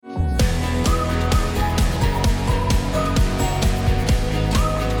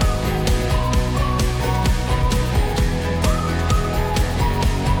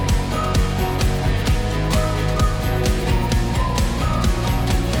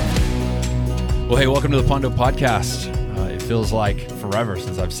Well, hey, welcome to the Pondo Podcast. It feels like forever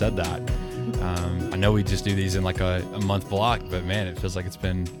since I've said that. I know we just do these in like a month block, but man, it feels like it's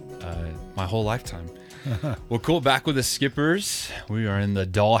been my whole lifetime. Well, cool. Back with the Skippers. We are in the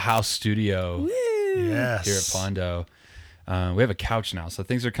Dollhouse Studio Yes. here at Pondo. We have a couch now, so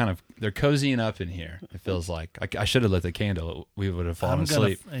things are they're cozying up in here. It feels like I should have lit the candle. We would have fallen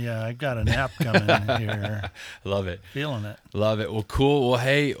asleep. I've got a nap coming here. Love it. Feeling it. Love it. Well, cool. Well,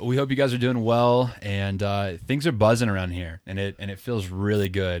 hey, we hope you guys are doing well, and things are buzzing around here, and it feels really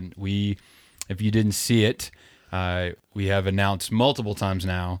good. If you didn't see it, we have announced multiple times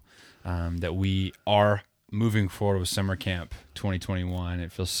now that we are moving forward with Summer Camp 2021.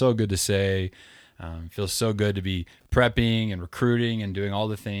 It feels so good to say. It feels so good to be prepping and recruiting and doing all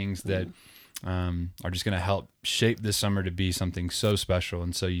the things that are just going to help shape this summer to be something so special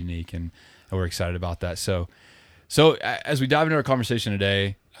and so unique, and we're excited about that. So as we dive into our conversation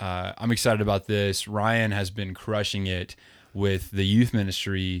today, I'm excited about this. Ryan has been crushing it with the youth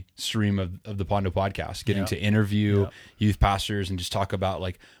ministry stream of the Pondo Podcast, getting to interview youth pastors and just talk about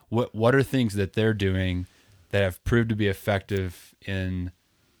like what are things that they're doing that have proved to be effective in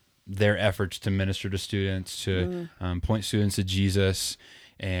their efforts to minister to students, to point students to Jesus,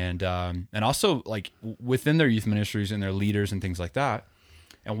 and also like within their youth ministries and their leaders and things like that.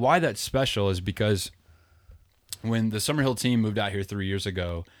 And why that's special is because when the Summerhill team moved out here 3 years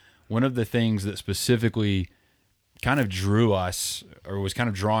ago, one of the things that specifically kind of drew us, or was kind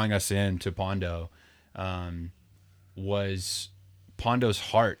of drawing us into Pondo, was Pondo's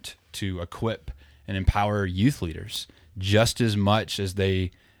heart to equip and empower youth leaders just as much as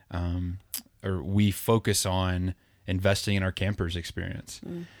we focus on investing in our campers experience.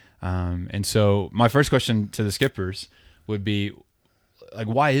 And so my first question to the Skippers would be, like,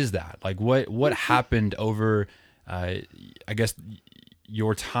 why is that? Like, what happened over, I guess,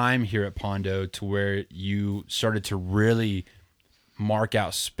 your time here at Pondo to where you started to really mark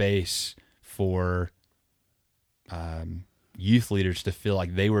out space for youth leaders to feel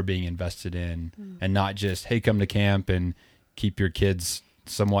like they were being invested in, and not just, hey, come to camp and keep your kids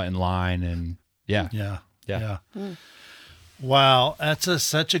somewhat in line. And yeah. Wow, that's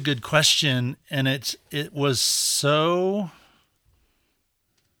such a good question, and it was so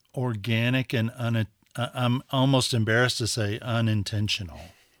organic and I'm almost embarrassed to say unintentional.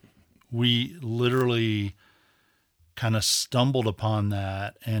 We literally kind of stumbled upon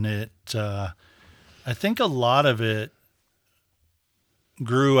that, and I think a lot of it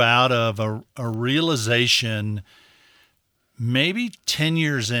grew out of a realization. Maybe 10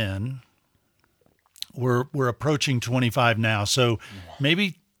 years in, we're approaching 25 now. So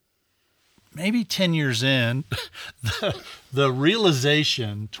maybe 10 years in, the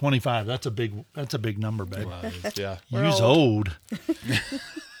realization, 25, that's a big number, babe. Yeah. You's old.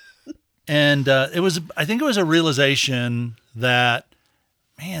 And I think it was a realization that,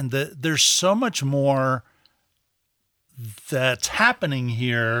 man, there's so much more that's happening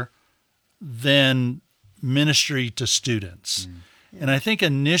here than ministry to students. And I think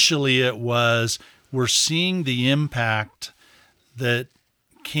initially it was, we're seeing the impact that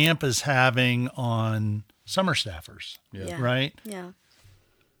camp is having on summer staffers, right? Yeah.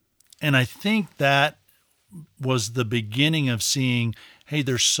 And I think that was the beginning of seeing, hey,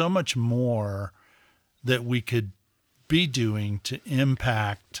 there's so much more that we could be doing to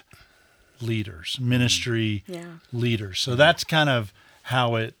impact leaders, ministry leaders. So that's kind of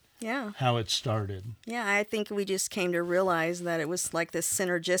how it started. Yeah, I think we just came to realize that it was like this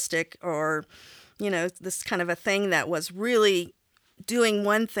synergistic, or, this kind of a thing that was really doing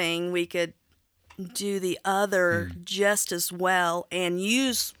one thing, we could do the other just as well, and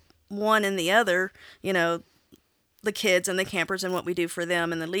use one and the other, the kids and the campers and what we do for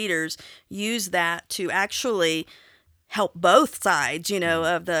them and the leaders, use that to actually help both sides,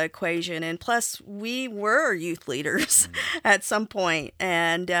 of the equation. And plus, we were youth leaders at some point.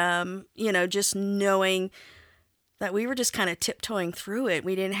 And, just knowing that we were just kind of tiptoeing through it.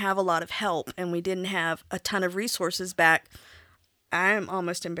 We didn't have a lot of help, and we didn't have a ton of resources back. I'm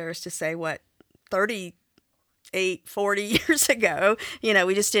almost embarrassed to say, 38, 40 years ago,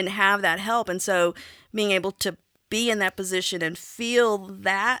 we just didn't have that help. And so being able to be in that position and feel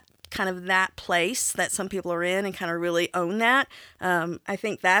that kind of that place that some people are in and kind of really own that. I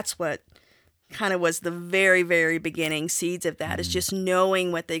think that's what kind of was the very, very beginning seeds of that, is just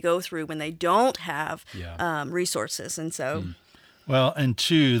knowing what they go through when they don't have resources. And so, well, and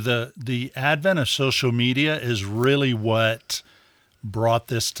two, the advent of social media is really what brought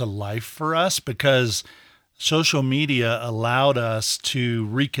this to life for us, because social media allowed us to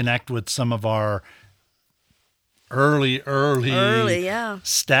reconnect with some of our early yeah.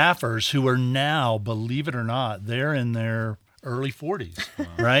 staffers who are now, believe it or not, they're in their early 40s,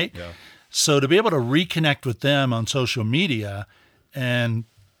 right? Yeah. So to be able to reconnect with them on social media and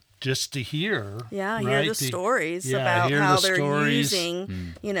just to hear, Yeah, right? hear the stories yeah, about hear how the they're stories.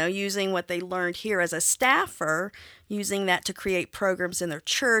 using what they learned here as a staffer, using that to create programs in their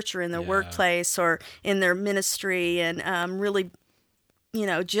church or in their Yeah. workplace or in their ministry, and really,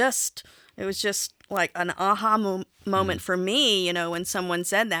 it was just like an aha moment for me, when someone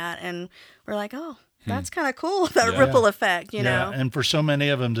said that, and we're like, oh, that's kind of cool, that Yeah. ripple effect, you know. And for so many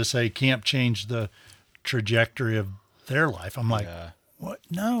of them to say camp changed the trajectory of their life, I'm like, Yeah. what?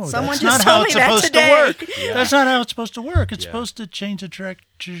 No, Someone that's just not how told it's me that supposed today. to work. Yeah. That's not how it's supposed to work. It's Yeah. supposed to change the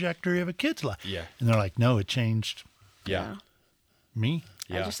trajectory of a kid's life. Yeah. And they're like, no, it changed Yeah. me.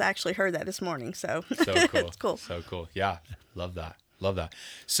 Yeah. I just actually heard that this morning, so So cool. it's cool. So cool. Yeah. Love that. Love that.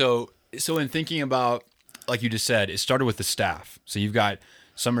 So in thinking about, like you just said, it started with the staff. So you've got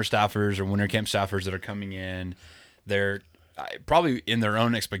summer staffers or winter camp staffers that are coming in. They're probably in their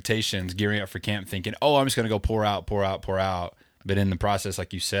own expectations, gearing up for camp, thinking, oh, I'm just going to go pour out. But in the process,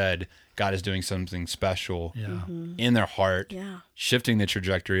 like you said, God is doing something special Yeah. in their heart, Yeah. shifting the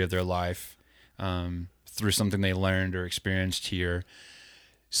trajectory of their life through something they learned or experienced here.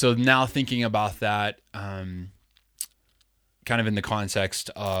 So now thinking about that, kind of in the context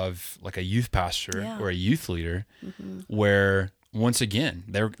of like a youth pastor Yeah. or a youth leader, where once again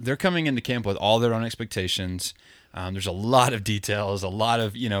they're coming into camp with all their own expectations. There's a lot of details, a lot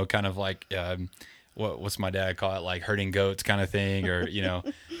of kind of like what's my dad call it, like herding goats kind of thing, or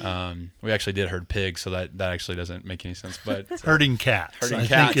we actually did herd pigs, so that actually doesn't make any sense. But Herding cats. herding I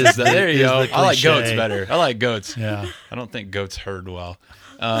cats, think is the, there you is go. the I like goats cliche. better. I like goats. Yeah. I don't think goats herd well.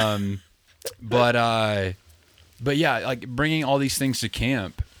 But yeah, like bringing all these things to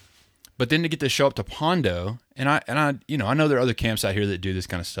camp, but then to get to show up to Pondo, and I I know there are other camps out here that do this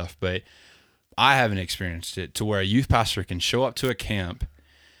kind of stuff, but I haven't experienced it to where a youth pastor can show up to a camp,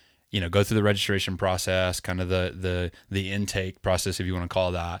 go through the registration process, kind of the intake process, if you want to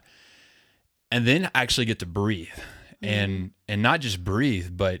call that, and then actually get to breathe. And not just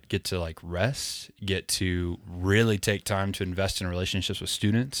breathe, but get to like rest, get to really take time to invest in relationships with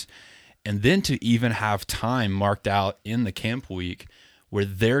students, and then to even have time marked out in the camp week where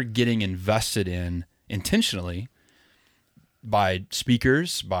they're getting invested in intentionally by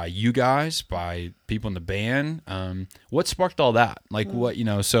speakers, by you guys, by people in the band. What sparked all that? Like what,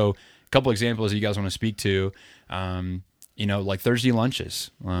 so a couple examples that you guys want to speak to, like Thursday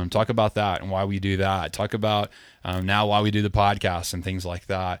lunches. Talk about that and why we do that. Talk about now why we do the podcast and things like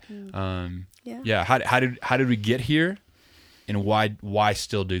that. Yeah. How did we get here, and why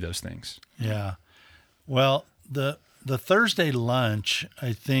still do those things? Yeah. Well, the Thursday lunch,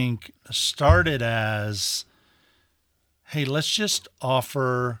 I think, started as, hey, let's just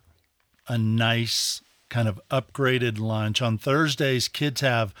offer a nice kind of upgraded lunch. On Thursdays, kids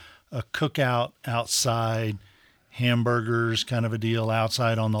have a cookout outside, hamburgers kind of a deal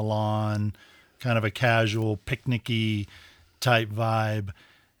outside on the lawn, kind of a casual picnicky type vibe.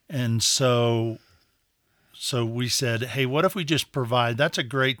 And so we said, hey, what if we just provide, that's a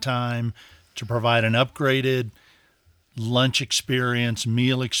great time to provide an upgraded lunch experience,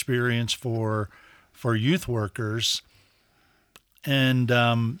 meal experience for youth workers. And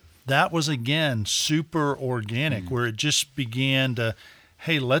that was, again, super organic, where it just began to,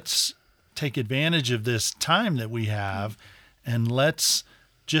 hey, let's take advantage of this time that we have and let's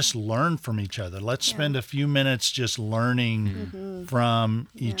just learn from each other. Let's spend a few minutes just learning from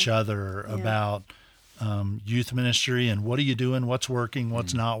each other about youth ministry and what are you doing, what's working,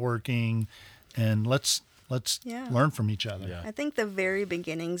 what's not working, and let's learn from each other. Yeah. I think the very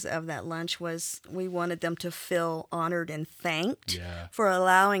beginnings of that lunch was we wanted them to feel honored and thanked for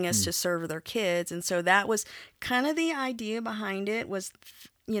allowing us to serve their kids. And so that was kind of the idea behind it, was,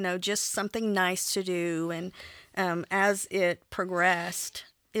 just something nice to do. And as it progressed,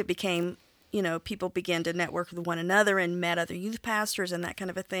 it became, people began to network with one another and met other youth pastors and that kind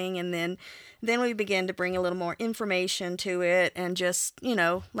of a thing. And then we began to bring a little more information to it and just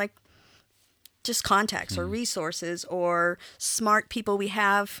contacts or resources or smart people we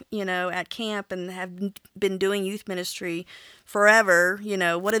have, at camp and have been doing youth ministry forever.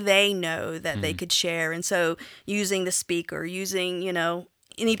 What do they know that they could share? And so using the speaker, using,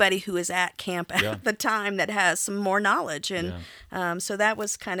 anybody who is at camp at the time that has some more knowledge. And so that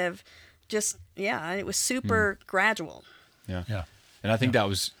was kind of just, it was super gradual. Yeah. And I think that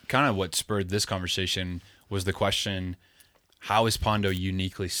was kind of what spurred this conversation, was the question, how is Pondo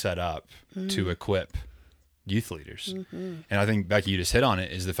uniquely set up to equip youth leaders. And I think, Becky, you just hit on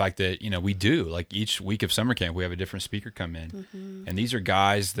it, is the fact that, we do, like, each week of summer camp, we have a different speaker come in. And these are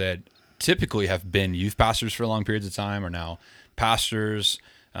guys that typically have been youth pastors for long periods of time, or now pastors.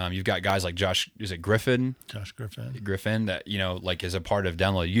 You've got guys like Josh Griffin, that, like, is a part of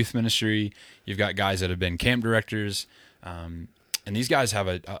Download Youth Ministry. You've got guys that have been camp directors. And these guys have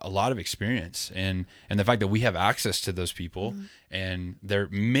a lot of experience, and the fact that we have access to those people and they're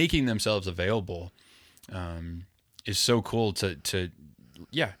making themselves available is so cool to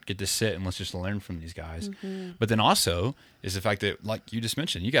get to sit and let's just learn from these guys. But then also is the fact that, like you just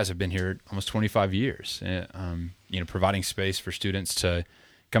mentioned, you guys have been here almost 25 years, providing space for students to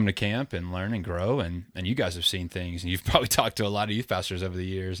come to camp and learn and grow. And you guys have seen things, and you've probably talked to a lot of youth pastors over the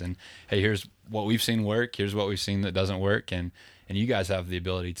years, and hey, here's what we've seen work. Here's what we've seen that doesn't work. And you guys have the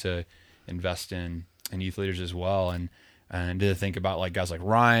ability to invest in youth leaders as well. And to think about, like, guys like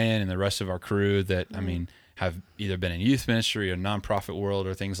Ryan and the rest of our crew that, have either been in youth ministry or nonprofit world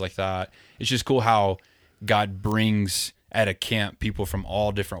or things like that. It's just cool how God brings at a camp people from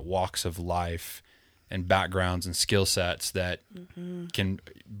all different walks of life and backgrounds and skill sets that can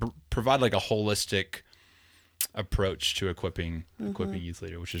provide like a holistic approach to equipping youth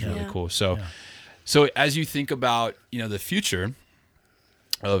leader, which is really cool. So as you think about, the future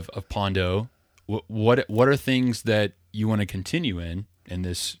of Pondo, what are things that you want to continue in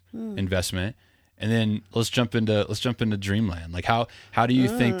this investment? And then let's jump into Dreamland. Like, how do you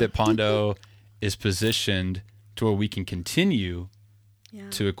think that Pondo is positioned to where we can continue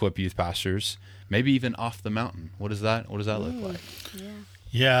to equip youth pastors, maybe even off the mountain? What does that look like?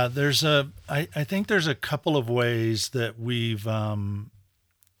 Yeah, I think there's a couple of ways that we've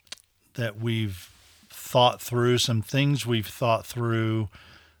thought through, some things we've thought through.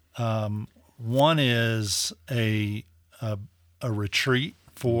 One is a retreat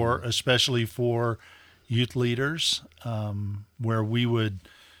especially for youth leaders, where we would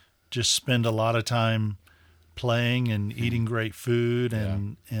just spend a lot of time playing and eating great food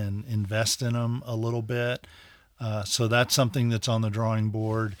and invest in them a little bit. So that's something that's on the drawing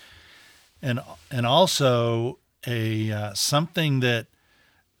board, and also something that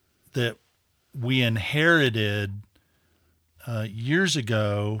we inherited years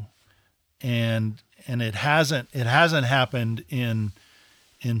ago, and it hasn't happened in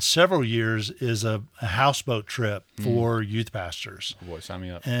several years, is a houseboat trip for youth pastors. Oh boy, sign me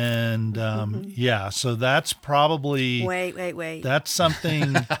up. And so that's probably wait. That's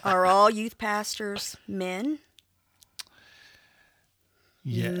something. Are all youth pastors men?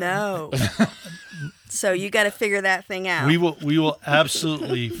 Yeah. No. So you got to figure that thing out. We will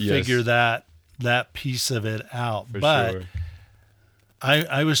absolutely figure that piece of it out. For but sure.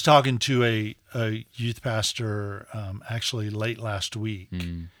 I was talking to a youth pastor actually late last week,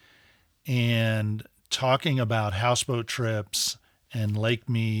 and talking about houseboat trips and Lake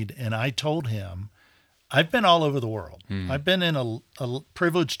Mead, and I told him I've been all over the world. I've been in a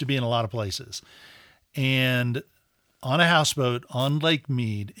privileged to be in a lot of places, and on a houseboat on Lake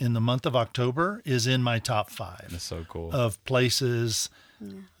Mead in the month of October is in my top 5. That's so cool. Of places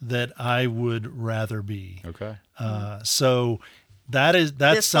that I would rather be. Okay. So that's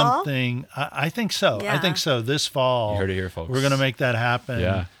this something I think so. Yeah. I think so. This fall, You heard it here, folks. we're going to make that happen.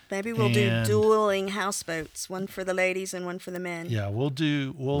 Yeah. Maybe we'll do And- dueling houseboats, one for the ladies and one for the men. Yeah,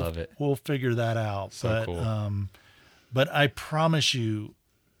 Love it. We'll figure that out. So but cool. but I promise you,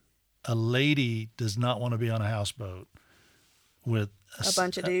 a lady does not want to be on a houseboat with A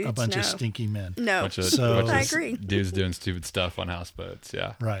bunch of dudes? a bunch of No. stinky men. No, Bunch of I agree. dudes doing stupid stuff on houseboats.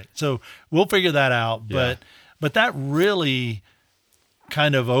 Yeah. Right. So we'll figure that out. Yeah. But that really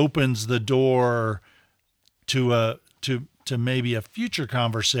kind of opens the door to maybe a future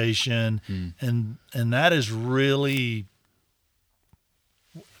conversation, and that is really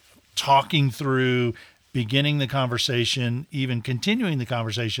talking through, beginning the conversation, even continuing the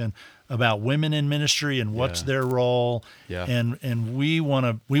conversation about women in ministry and what's Yeah. their role. Yeah. And we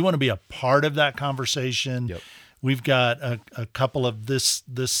want to be a part of that conversation. Yep. We've got a couple of this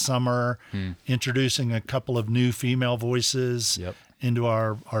summer introducing a couple of new female voices Yep. into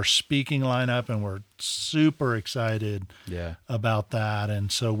our speaking lineup, and we're super excited Yeah. about that.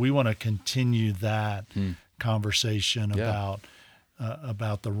 And so we want to continue that conversation Yeah.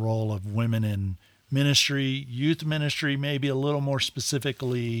 about the role of women in ministry, youth ministry, maybe a little more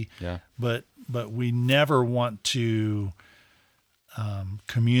specifically. Yeah. But we never want to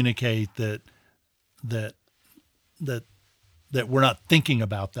communicate that we're not thinking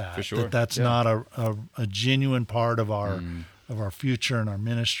about that. For sure. That's Yeah. not a genuine part of our future and our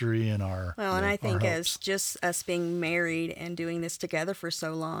ministry and our Well, and I think our as hopes. just us being married and doing this together for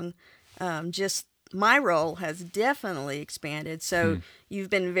so long, just my role has definitely expanded. So you've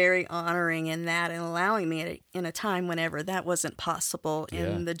been very honoring in that and allowing me in a time whenever that wasn't possible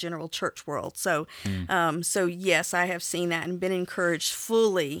in the general church world. So, so yes, I have seen that and been encouraged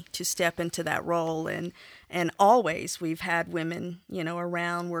fully to step into that role. And always we've had women,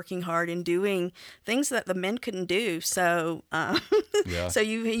 around working hard and doing things that the men couldn't do. So, so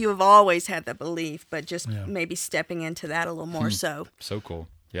you have always had the belief, but just maybe stepping into that a little more. So cool.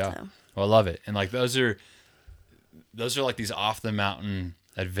 Yeah. So. Well, I love it. And like, those are like these off the mountain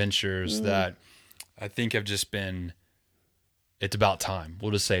adventures that I think have just been, it's about time.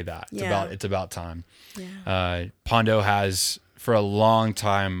 We'll just say that it's about time. Yeah. Pondo has for a long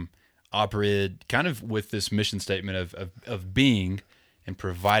time operated kind of with this mission statement of being and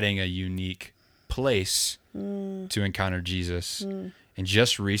providing a unique place to encounter Jesus. And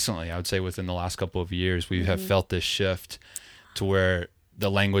just recently, I would say within the last couple of years, we have felt this shift to where the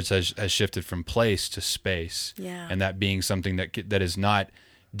language has shifted from place to space, and that being something that is not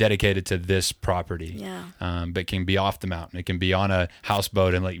dedicated to this property, but can be off the mountain. It can be on a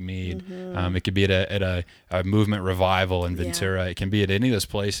houseboat in Lake Mead. It could be at a movement revival in Ventura. It can be at any of those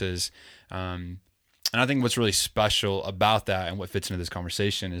places. And I think what's really special about that and what fits into this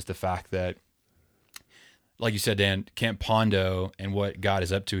conversation is the fact that, like you said, Dan, Camp Pondo and what God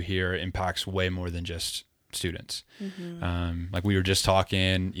is up to here impacts way more than just students. Like we were just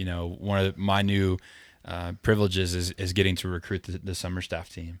talking, one of my new privileges is getting to recruit the summer staff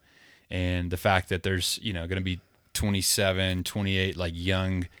team, and the fact that there's going to be 27, 28 like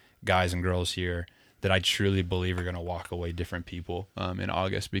young guys and girls here that I truly believe are going to walk away different people in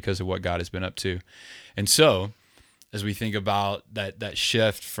August because of what God has been up to. And so as we think about that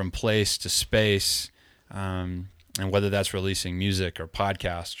shift from place to space, and whether that's releasing music or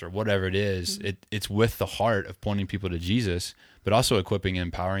podcasts or whatever it is, it's with the heart of pointing people to Jesus, but also equipping and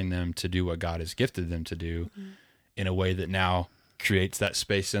empowering them to do what God has gifted them to do in a way that now creates that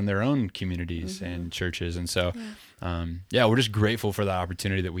space in their own communities and churches. And so, we're just grateful for the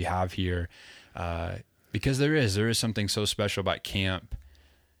opportunity that we have here, because there is something so special about camp,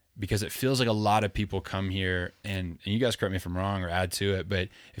 because it feels like a lot of people come here, and you guys correct me if I'm wrong or add to it, but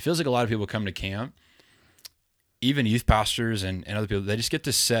it feels like a lot of people come to camp, even youth pastors and other people, they just get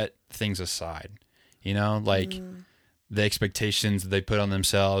to set things aside, the expectations that they put on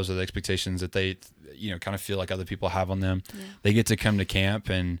themselves or the expectations that they, kind of feel like other people have on them. They get to come to camp,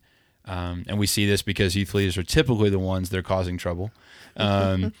 and we see this because youth leaders are typically the ones that are causing trouble.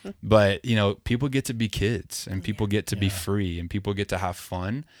 But, people get to be kids, and people get to be free, and people get to have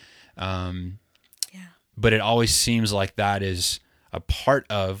fun. But it always seems like that is a part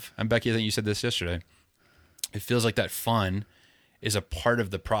of, and Becky, I think you said this yesterday, it feels like that fun is a part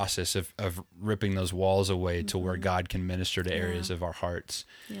of the process of ripping those walls away to where God can minister to areas of our hearts,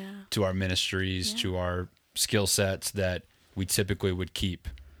 to our ministries, to our skill sets that we typically would keep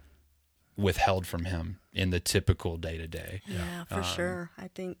withheld from him in the typical day-to-day. Yeah, for sure. I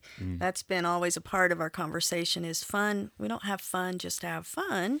think that's been always a part of our conversation is fun. We don't have fun just to have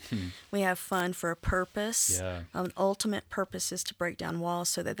fun. We have fun for a purpose. An ultimate purpose is to break down walls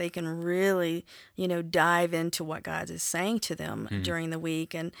so that they can really, dive into what God is saying to them during the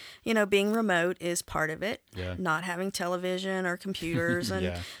week. And, being remote is part of it. Not having television or computers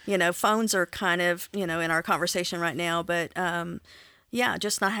and, phones are kind of, in our conversation right now, but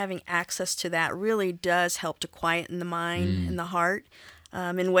just not having access to that really does help to quieten the mind and the heart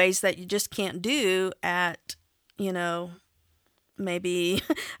in ways that you just can't do at, maybe,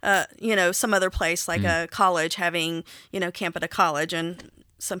 some other place like a college, having, camp at a college. And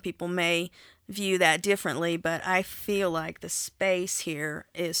some people may view that differently, but I feel like the space here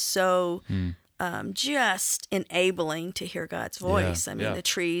is so just enabling to hear God's voice. I mean, the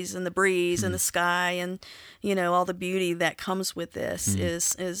trees and the breeze and the sky and, all the beauty that comes with this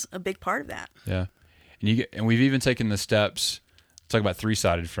is a big part of that. Yeah. And we've even taken the steps, talk about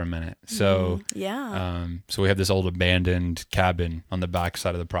three-sided for a minute. So, so we have this old abandoned cabin on the back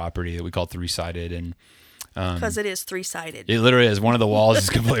side of the property that we call three-sided, and because it is three-sided. It literally is. One of the walls is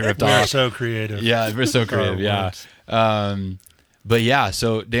completely ripped off. We're so creative. Yeah, we're so creative. But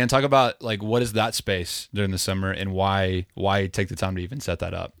so Dan, talk about like what is that space during the summer and why take the time to even set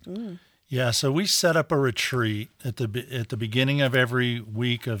that up? Yeah, so we set up a retreat at the beginning of every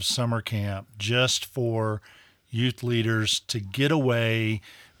week of summer camp just for youth leaders to get away,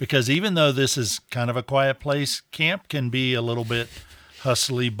 because even though this is kind of a quiet place, camp can be a little bit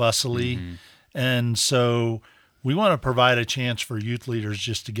hustly, bustly, and so we want to provide a chance for youth leaders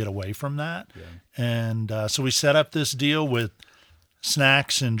just to get away from that. And so we set up this deal with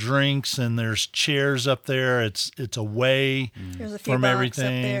snacks and drinks, and there's chairs up there. It's away There's a few from bunks up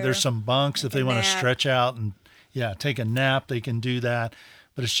everything. there. There's some bunks if Take they a want to nap. stretch out and take a nap. They can do that.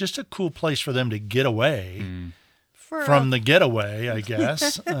 But it's just a cool place for them to get away from the getaway, I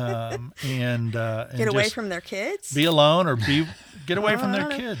guess, and get away just from their kids. be alone or get away from their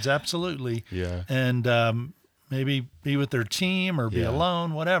kids. Absolutely. Yeah. And maybe be with their team or be Yeah.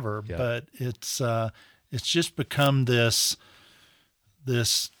 alone, whatever. Yeah. But it's just become this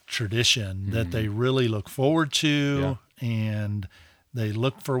tradition that they really look forward to, and they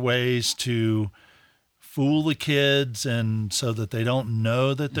look for ways to fool the kids, and so that they don't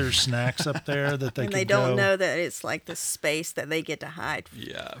know that there's snacks up there that they and can they don't go. know that it's like the space that they get to hide.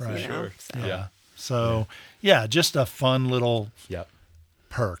 Yeah, Right. for You know, sure. so- Yeah. So just a fun little Yep.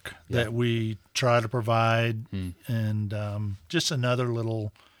 perk Yeah. that we try to provide, and just another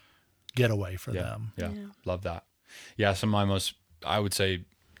little getaway for Yeah. them. Yeah. Love that. Yeah. Some of my most, I would say,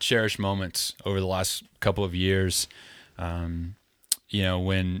 cherished moments over the last couple of years, when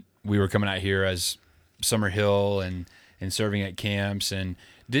we were coming out here as Summer Hill and serving at camps, and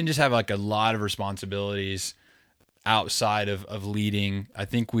didn't just have like a lot of responsibilities outside of leading. I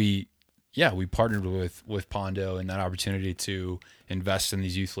think we partnered with Pondo and that opportunity to invest in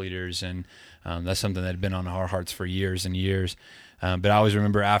these youth leaders. And that's something that had been on our hearts for years and years. But I always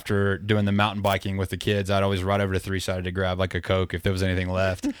remember after doing the mountain biking with the kids, I'd always ride over to 3-Sided to grab like a Coke if there was anything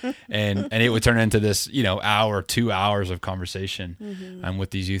left. and it would turn into this, 2 hours of conversation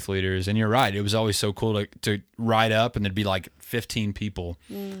with these youth leaders. And you're right. It was always so cool to ride up, and there'd be like 15 people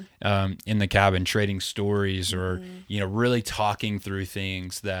in the cabin trading stories or, really talking through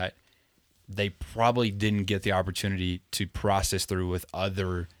things that they probably didn't get the opportunity to process through with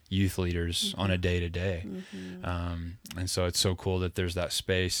other youth leaders on a day-to-day. And so it's so cool that there's that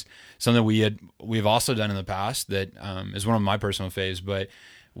space. Something we've also done in the past that is one of my personal faves, but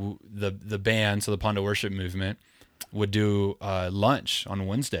the band, so the Pondo Worship Movement, would do lunch on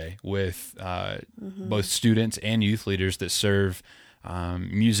Wednesday with both students and youth leaders that serve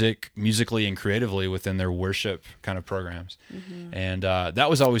musically and creatively within their worship kind of programs. And that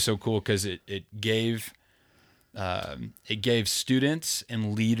was always so cool because it gave students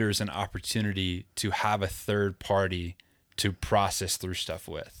and leaders an opportunity to have a third party to process through stuff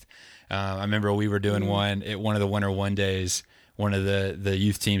with. I remember we were doing one of the Winter One days. One of the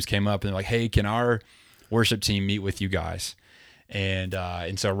youth teams came up and they're like, "Hey, can our worship team meet with you guys?" And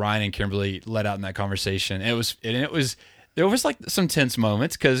so Ryan and Kimberly led out in that conversation. There was like some tense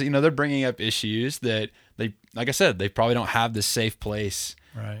moments because they're bringing up issues that they, like I said, they probably don't have the safe place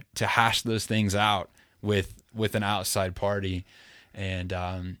Right. to hash those things out with an outside party. And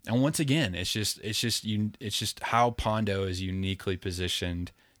once again, it's just how Pondo is uniquely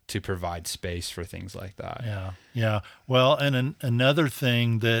positioned to provide space for things like that. Yeah. Yeah. Well, and another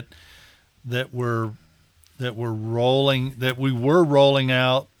thing that we were rolling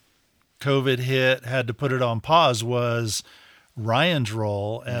out, COVID hit, had to put it on pause, was Ryan's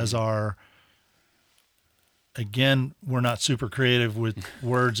role as our, again, we're not super creative with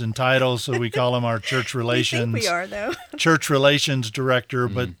words and titles, so we call him our church relations. We are, though. Church relations director,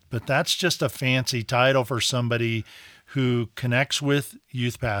 but that's just a fancy title for somebody who connects with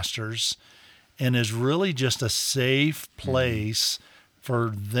youth pastors and is really just a safe place for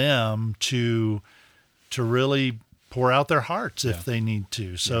them to really pour out their hearts if they need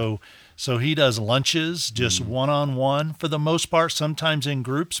to. So he does lunches just one-on-one for the most part, sometimes in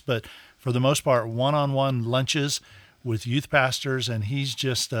groups, but for the most part, one-on-one lunches with youth pastors. And he's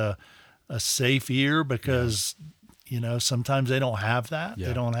just a safe ear because, sometimes they don't have that. Yeah.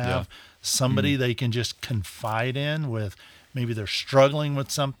 They don't have somebody they can just confide in with. Maybe they're struggling with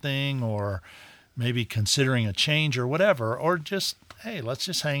something, or maybe considering a change or whatever, or just, hey, let's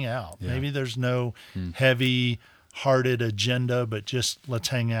just hang out. Yeah. Maybe there's no heavy-hearted agenda, but just let's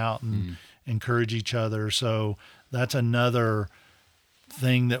hang out and encourage each other. So that's another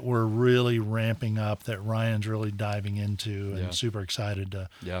thing that we're really ramping up, that Ryan's really diving into, and super excited to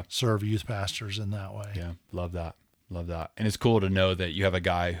serve youth pastors in that way. Yeah. Love that. And it's cool to know that you have a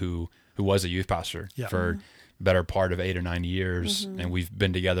guy who was a youth pastor for better part of 8 or 9 years. And we've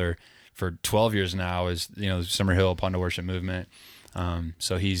been together for 12 years now as, Summer Hill Pondo Worship Movement.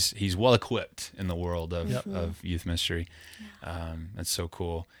 So he's well equipped in the world of youth ministry. That's so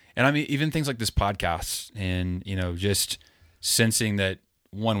cool. And I mean, even things like this podcast and, just sensing that,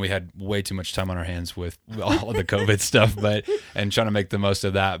 one, we had way too much time on our hands with all of the COVID stuff, and trying to make the most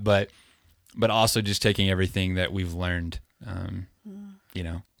of that, but also just taking everything that we've learned,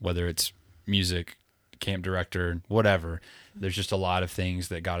 whether it's music, camp director, whatever. There's just a lot of things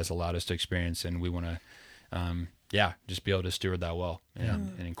that God has allowed us to experience, and we want to just be able to steward that well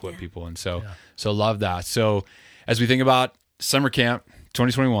and equip people. And so, Yeah. so love that. So as we think about summer camp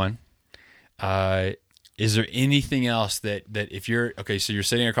 2021, is there anything else that if you're, okay, so you're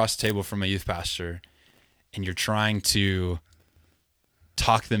sitting across the table from a youth pastor and you're trying to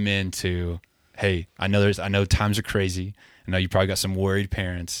talk them into, hey, I know times are crazy. I know you probably got some worried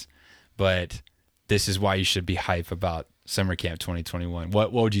parents, but this is why you should be hype about summer camp 2021.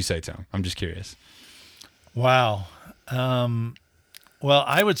 What would you say, Tom? I'm just curious. Wow. Well,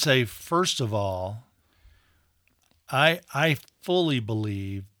 I would say, first of all, I fully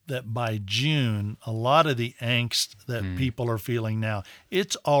believe that by June, a lot of the angst that people are feeling now,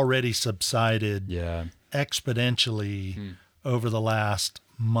 it's already subsided exponentially over the last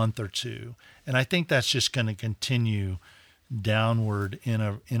month or two. And I think that's just going to continue downward in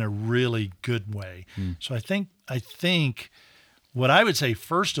a really good way. So I think what I would say,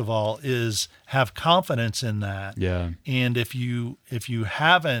 first of all, is have confidence in that. Yeah. And if you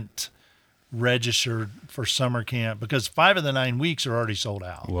haven't registered for summer camp, because 5 of the 9 weeks are already sold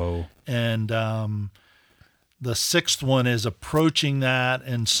out. Whoa. And the 6th one is approaching that.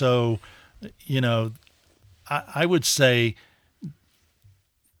 And so, I would say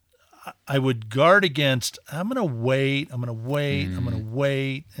I would guard against, I'm going to wait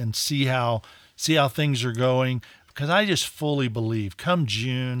and see how things are going, because I just fully believe come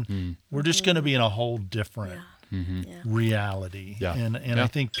June, we're just going to be in a whole different reality. Yeah. And I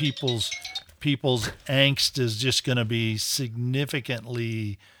think people's angst is just going to be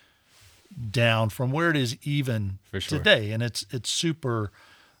significantly down from where it is even today. And it's super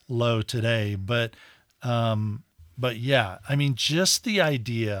low today, but yeah, I mean, just the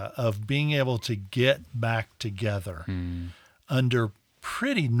idea of being able to get back together under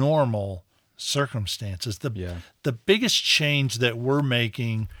pretty normal circumstances. The biggest change that we're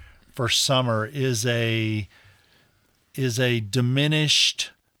making for summer is a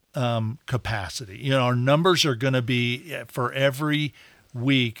diminished capacity. Our numbers are going to be, for every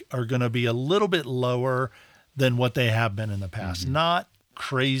week, are going to be a little bit lower than what they have been in the past. Not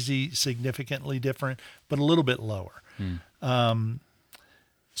crazy significantly different, but a little bit lower.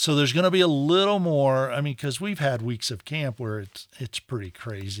 So there's going to be a little more, I mean, because we've had weeks of camp where it's pretty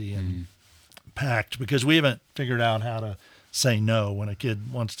crazy and packed, because we haven't figured out how to say no when a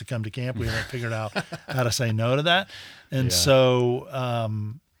kid wants to come to camp. We haven't figured out how to say no to that. And so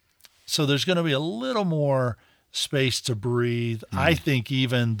there's going to be a little more space to breathe. I think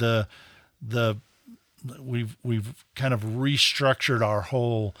even we've kind of restructured our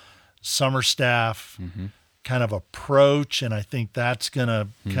whole summer staff kind of approach, and I think that's going to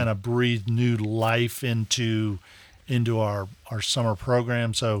kind of breathe new life into our summer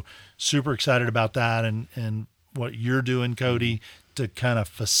program. So super excited about that, and what you're doing, Cody, to kind of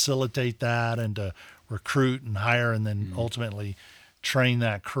facilitate that and to recruit and hire and then ultimately train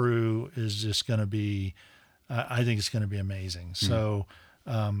that crew is just going to be, I think it's going to be amazing. So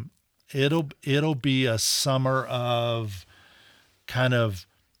it'll be a summer of kind of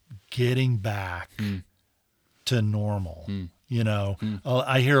getting back to normal.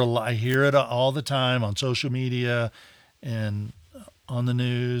 I hear it all the time on social media and on the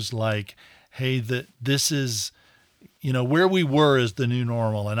news, like, hey, this is, where we were is the new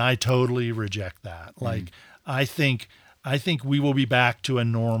normal. And I totally reject that. Like, I think we will be back to a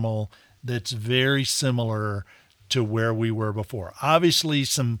normal that's very similar to where we were before. Obviously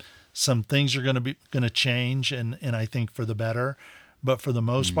some things are going to change, and I think for the better, but for the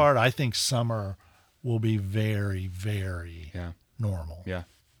most part, I think summer will be very, very normal. Yeah.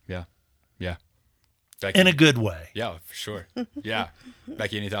 Becky, in a good way. Yeah, for sure. Yeah.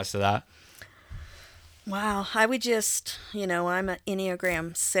 Becky, any thoughts to that? Wow. I would just, I'm an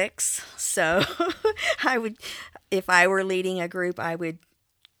Enneagram 6. So if I were leading a group, I would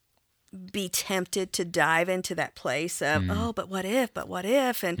be tempted to dive into that place of, but what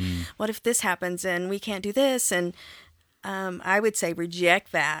if, and what if this happens and we can't do this? And I would say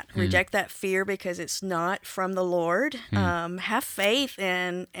reject that fear, because it's not from the Lord. Have faith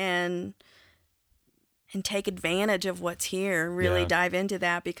and take advantage of what's here. Really dive into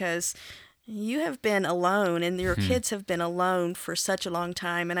that, because you have been alone and your kids have been alone for such a long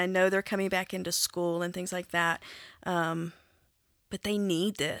time. And I know they're coming back into school and things like that. But they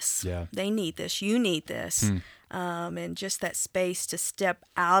need this. Yeah. They need this. You need this. And just that space to step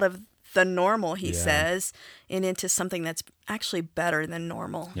out of the normal, he says, and into something that's actually better than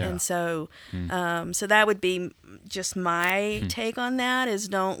normal. Yeah. And so, so that would be just my take on that, is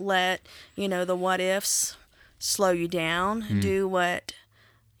don't let, the what ifs slow you down. Do what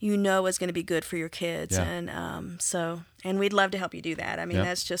you know is going to be good for your kids. Yeah. And, and we'd love to help you do that. I mean,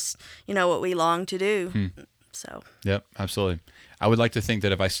 that's just, what we long to do. So Yep, absolutely. I would like to think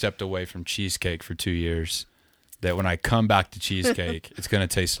that if I stepped away from cheesecake for 2 years, that when I come back to cheesecake, it's going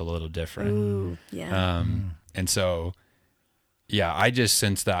to taste a little different. ooh, yeah. And so, yeah, I just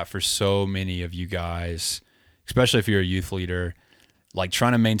sense that for so many of you guys, especially if you're a youth leader, like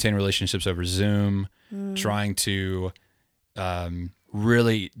trying to maintain relationships over Zoom, trying to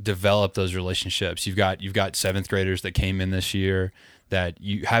really develop those relationships. You've got seventh graders that came in this year that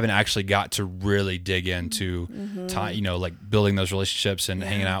you haven't actually got to really dig into, time, like building those relationships and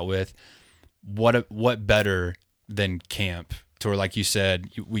hanging out with. What better than camp? To where, like you said,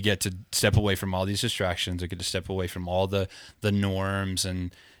 we get to step away from all these distractions. We get to step away from all the norms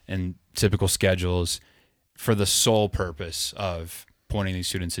and typical schedules for the sole purpose of pointing these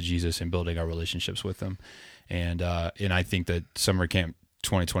students to Jesus and building our relationships with them. And I think that Summer Camp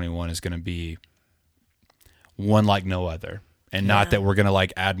 2021 is going to be one like no other. And not that we're going to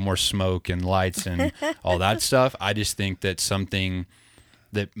like add more smoke and lights and all that stuff. I just think that something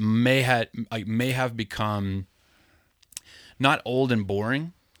that may have become not old and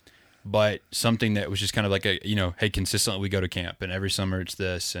boring, but something that was just kind of like hey, consistently we go to camp and every summer it's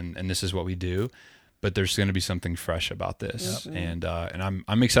this and this is what we do. But there's going to be something fresh about this, and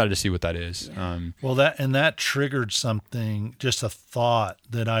I'm excited to see what that is. Well, that triggered something, just a thought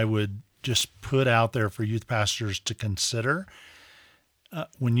that I would just put out there for youth pastors to consider.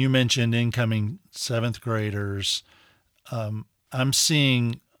 When you mentioned incoming seventh graders, I'm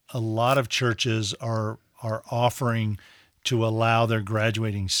seeing a lot of churches are offering to allow their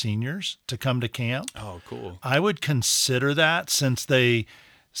graduating seniors to come to camp. Oh, cool. I would consider that since they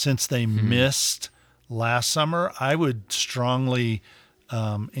missed last summer. I would strongly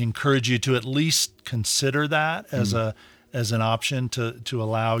encourage you to at least consider that as an option to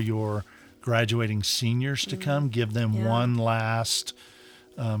allow your graduating seniors to come, give them one last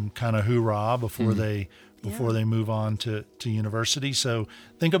kind of hoorah before they move on to university. So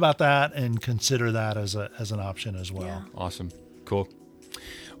think about that and consider that as an option as well. Yeah. Awesome. Cool.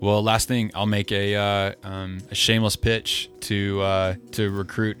 Well, last thing, I'll make a shameless pitch to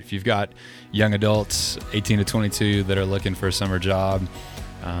recruit. If you've got young adults, 18 to 22, that are looking for a summer job,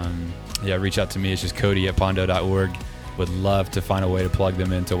 reach out to me. It's just Cody@Pondo.org. Would love to find a way to plug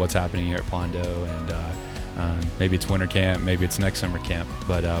them into what's happening here at Pondo, and maybe it's winter camp, maybe it's next summer camp,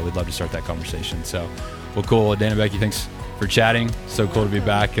 but we'd love to start that conversation. So, well, cool. Dan and Becky, thanks for chatting. So cool to be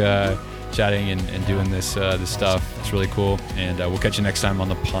back chatting and doing this stuff. It's really cool. And we'll catch you next time on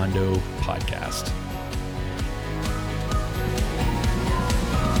the Pondo Podcast.